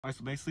Alright,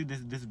 so basically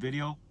this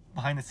video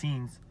behind the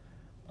scenes,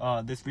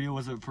 this video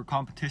was for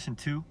competition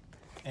 2,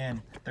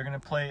 and they're gonna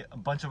play a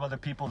bunch of other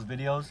people's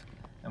videos,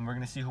 and we're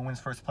gonna see who wins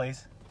first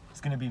place. It's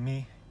gonna be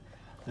me,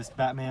 this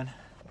Batman.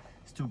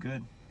 It's too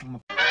good.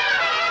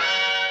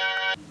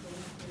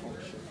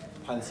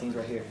 Behind the scenes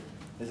right here.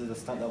 This is a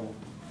stunt double.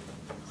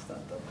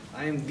 Stunt double.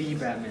 I am the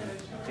Batman.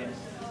 Okay.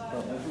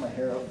 Bro, look at my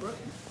hair up, bro.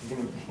 You're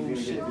gonna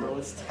get it, bro.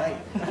 It's tight.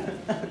 I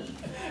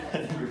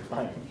think you're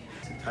fine.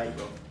 It's too tight,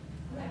 bro.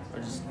 Or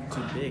just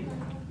too big.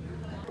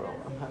 Bro,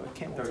 I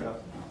can't throw it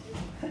up.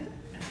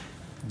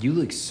 You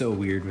look so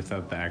weird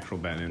without the actual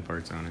Batman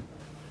parts on it.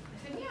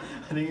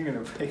 I think you're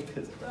gonna break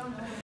this, bro.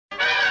 Yeah,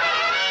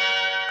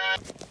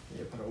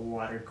 put a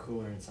water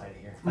cooler inside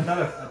here. I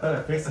thought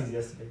I fixed these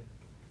yesterday.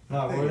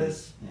 No, what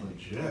is?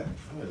 Legit. That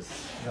was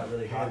Got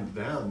really hot. hands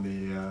down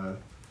the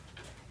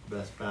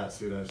best bat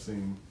suit I've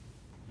seen.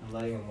 I'm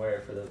letting him wear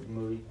it for the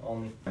movie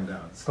only. Hands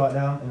down. Squat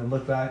down and then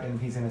look back, and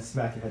he's gonna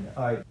smack your head.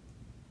 All right.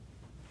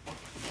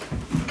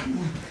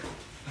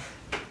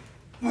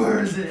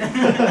 Where is it?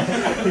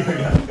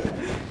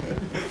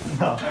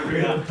 No. I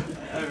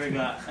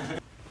forgot.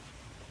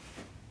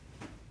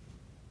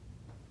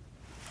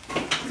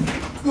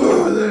 Where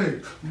are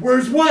they?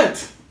 Where's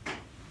what?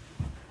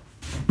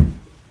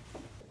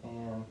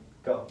 And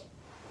go.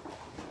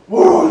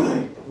 Where are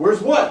they?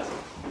 Where's what?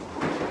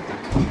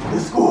 The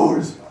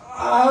scores.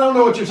 I don't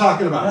know what you're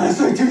talking about.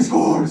 SAT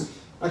scores.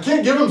 I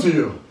can't give them to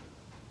you.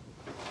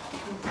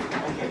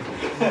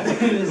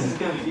 This is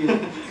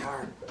confusing.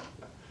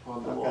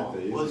 On the wall.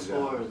 What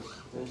scores?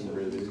 There's no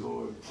really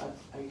scores.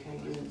 I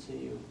can't give it to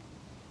you.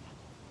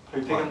 Are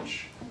you taking?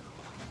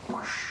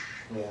 Punch.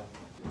 Yeah.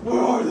 Where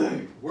are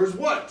they? Where's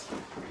what?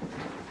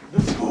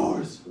 The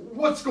scores.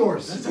 What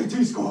scores?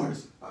 SAT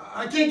scores.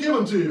 I can't give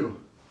them to you.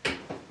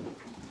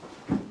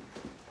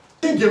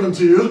 Can't give them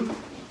to you.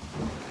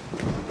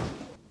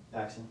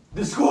 Action.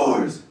 The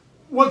scores.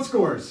 What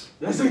scores?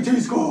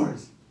 SAT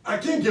scores. I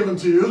can't give them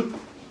to you.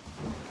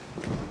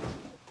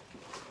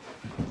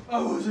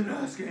 I wasn't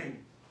asking. And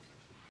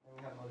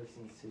we have other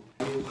scenes too.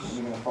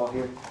 You're gonna fall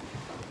here,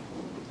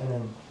 and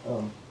then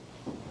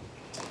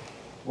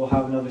we'll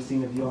have another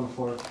scene of you on the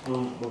floor.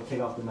 We'll take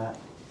off the mat.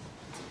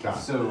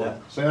 So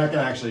you're not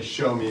gonna actually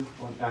show me.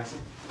 One action.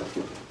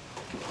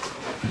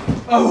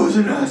 I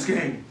wasn't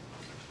asking.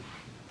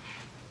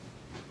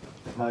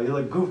 No, you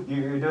look goofy.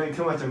 You're doing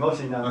too much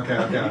emotion now. Okay.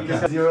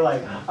 You were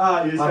like,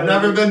 you just I've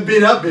never been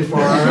beat up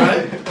before,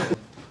 alright?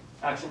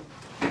 Action.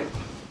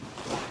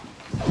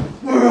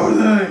 Where are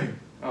they?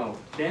 Oh,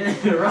 damn,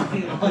 wrong.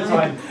 That's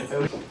fine.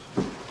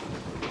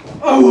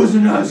 I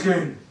wasn't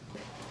asking.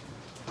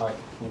 Alright,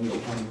 you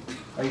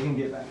can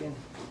get back in.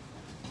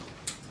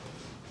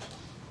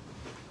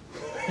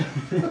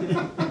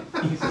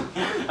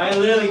 I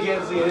literally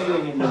can't see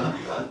anything in there.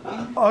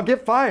 I'll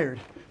get fired.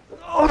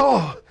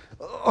 Oh,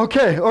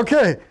 okay.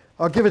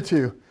 I'll give it to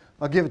you.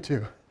 I'll give it to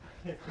you.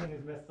 His thing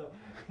is messed up.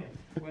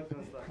 What's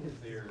messed up?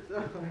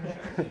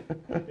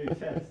 Your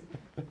chest.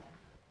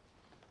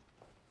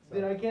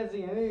 Dude, I can't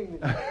see anything.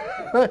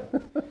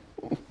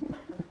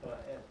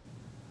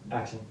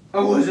 Action.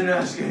 I wasn't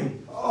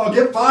asking. I'll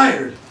get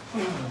fired.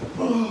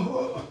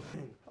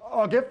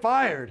 I'll get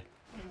fired.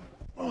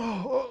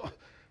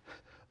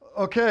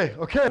 Okay.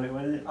 Wait,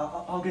 what is it?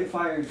 I'll get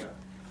fired.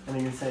 And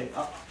then you say,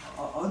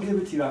 I'll give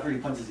it to you after he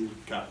punches you.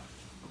 Got it.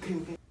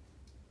 Okay.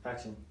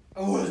 Action.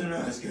 I wasn't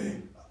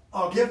asking.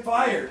 I'll get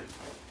fired.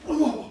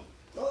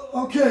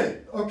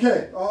 Okay.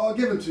 I'll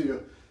give it to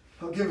you.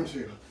 I'll give it to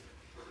you.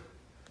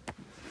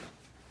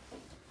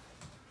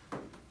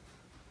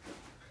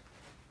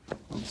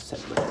 I'm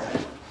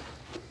separate.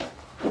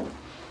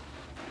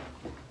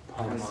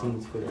 Behind the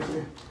scenes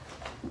footage.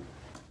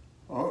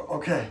 Oh,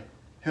 okay.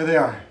 Here they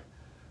are.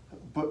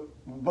 But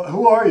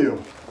who are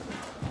you?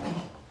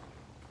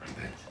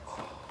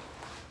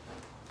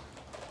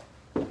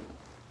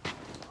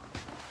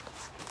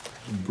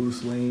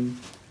 Bruce Wayne,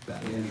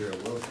 Batman.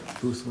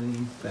 Bruce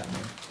Wayne,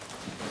 Batman.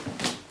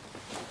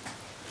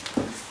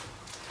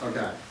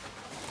 Okay.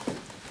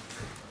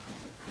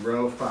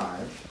 Row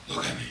 5.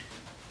 Look at me.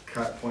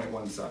 Cut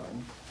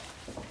 .17.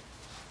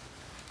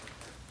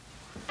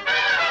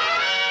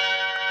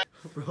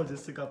 Bro,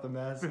 just took off the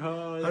mask.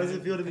 Bro, how does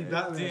it feel to be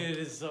Batman? Dude,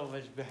 it's so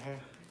much better.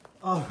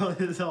 Oh, bro,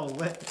 this is all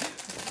wet.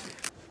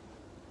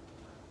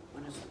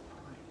 When is the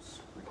price?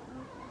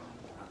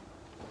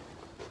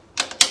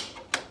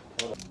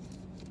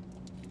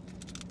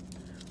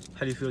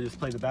 How do you feel just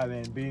playing the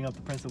Batman, beating up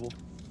the principal?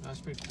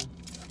 That's pretty cool.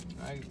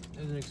 It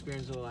was an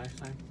experience of a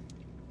lifetime.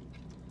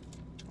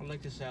 I'd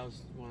like to say I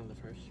was one of the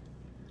first.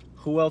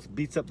 Who else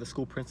beats up the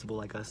school principal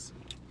like us?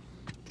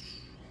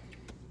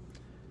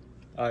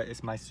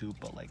 It's my suit,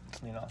 but like,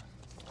 you know.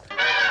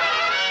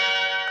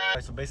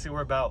 Alright, so basically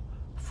we're about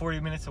 40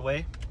 minutes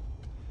away,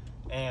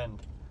 and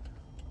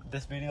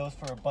this video is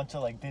for a bunch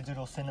of like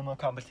digital cinema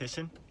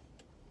competition,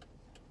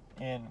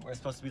 and we're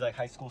supposed to be like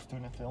high school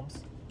student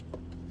films.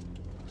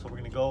 So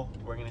we're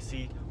gonna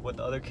see what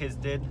the other kids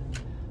did.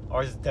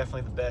 Ours is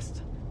definitely the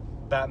best.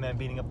 Batman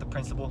beating up the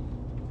principal,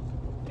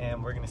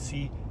 and we're gonna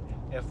see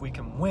if we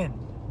can win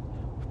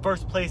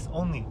first place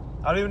only.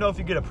 I don't even know if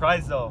you get a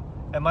prize though.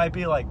 It might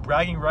be like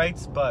bragging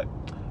rights, but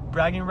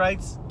bragging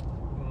rights,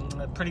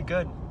 pretty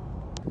good.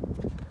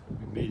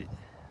 We made it.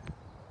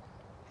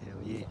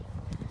 Hell yeah.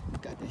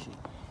 Got that shit.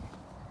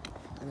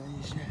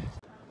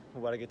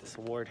 We're about to get this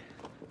award.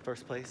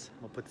 First place.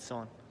 I'm gonna put this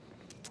on.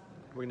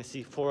 We're gonna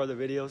see 4 other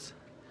videos.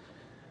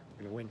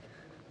 We're gonna win.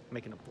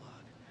 Making a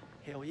vlog.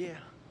 Hell yeah.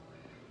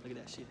 Look at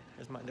that shit.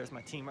 There's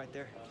my team right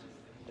there.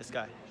 This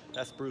guy.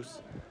 That's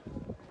Bruce.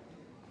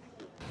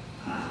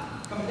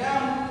 Coming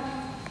down.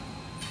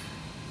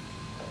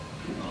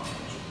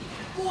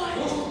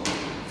 What?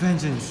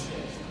 Vengeance.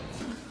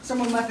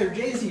 Someone left their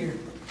J's here.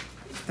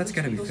 That's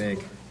gotta be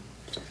fake.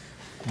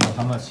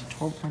 How much?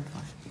 12.5.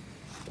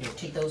 Yeah,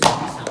 take those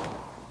out.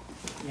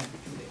 Yeah.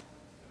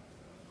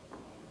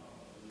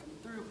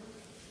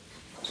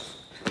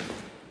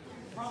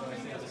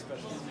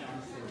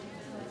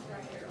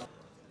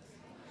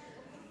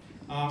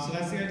 So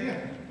that's the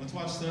idea. Let's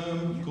watch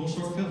some cool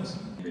short films.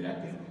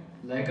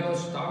 Lego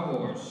Star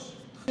Wars.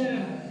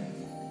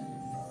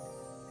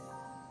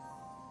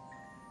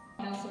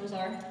 Dinosaurs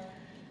are.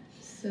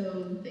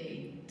 So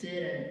they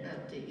didn't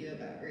update you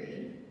about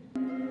Reed.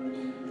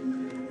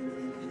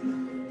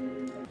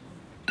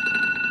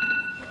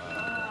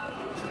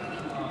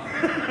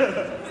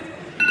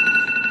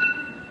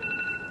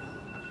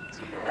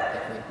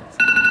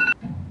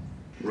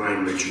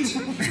 Ryan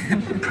Richardson,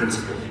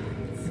 principal.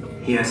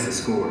 He has the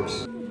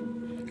scores.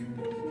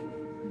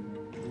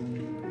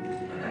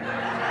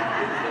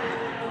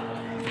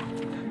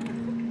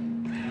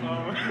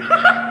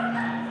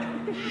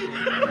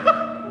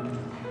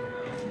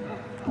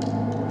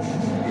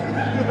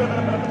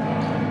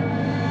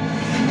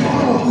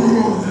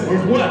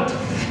 With what?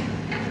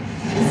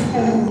 The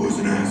school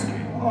wasn't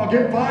asking. I'll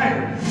get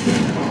fired.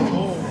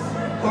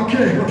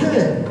 Okay.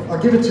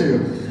 I'll give it to you.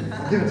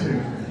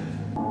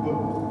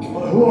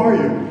 But who are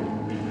you?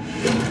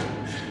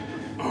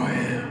 I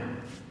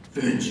am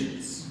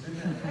Vengeance.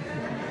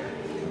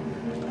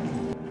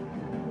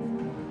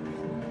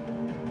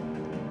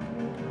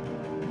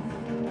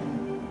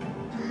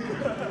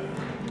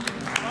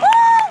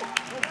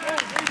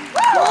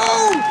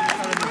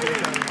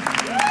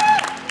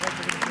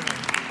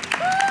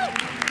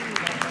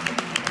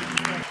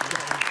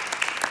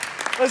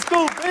 Let's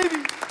go,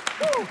 baby!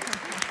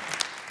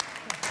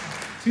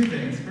 Two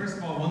things. First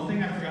of all, one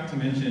thing I forgot to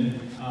mention.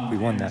 We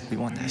won that shit.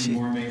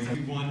 More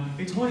amazing. We won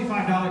a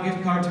 $25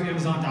 gift card to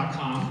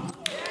Amazon.com.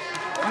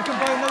 I can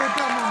buy another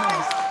Batman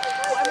mask.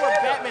 I want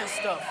Batman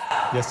stuff.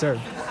 Yes, sir.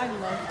 I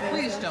love Vengeance.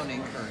 Please don't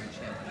encourage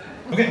him.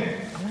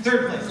 Okay,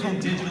 third place in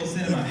digital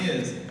cinema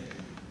is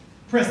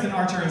Preston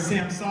Archer and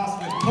Sam Sauce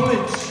with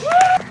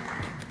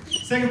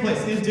Pullage. Second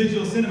place in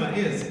digital cinema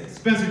is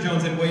Spencer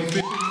Jones and Wade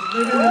Fisher with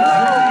Living in the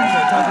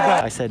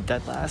I said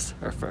dead last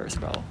or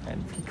first, bro,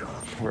 and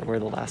we're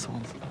the last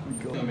ones.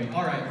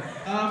 All right.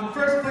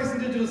 First place in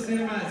digital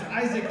cinema is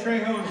Isaac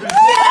Trejo and Chris.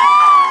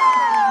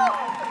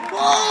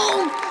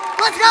 Whoa!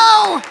 Let's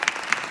go!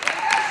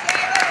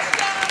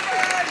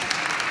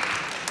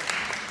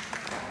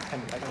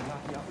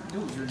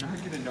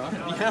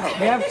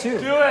 We have to.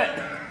 Do it!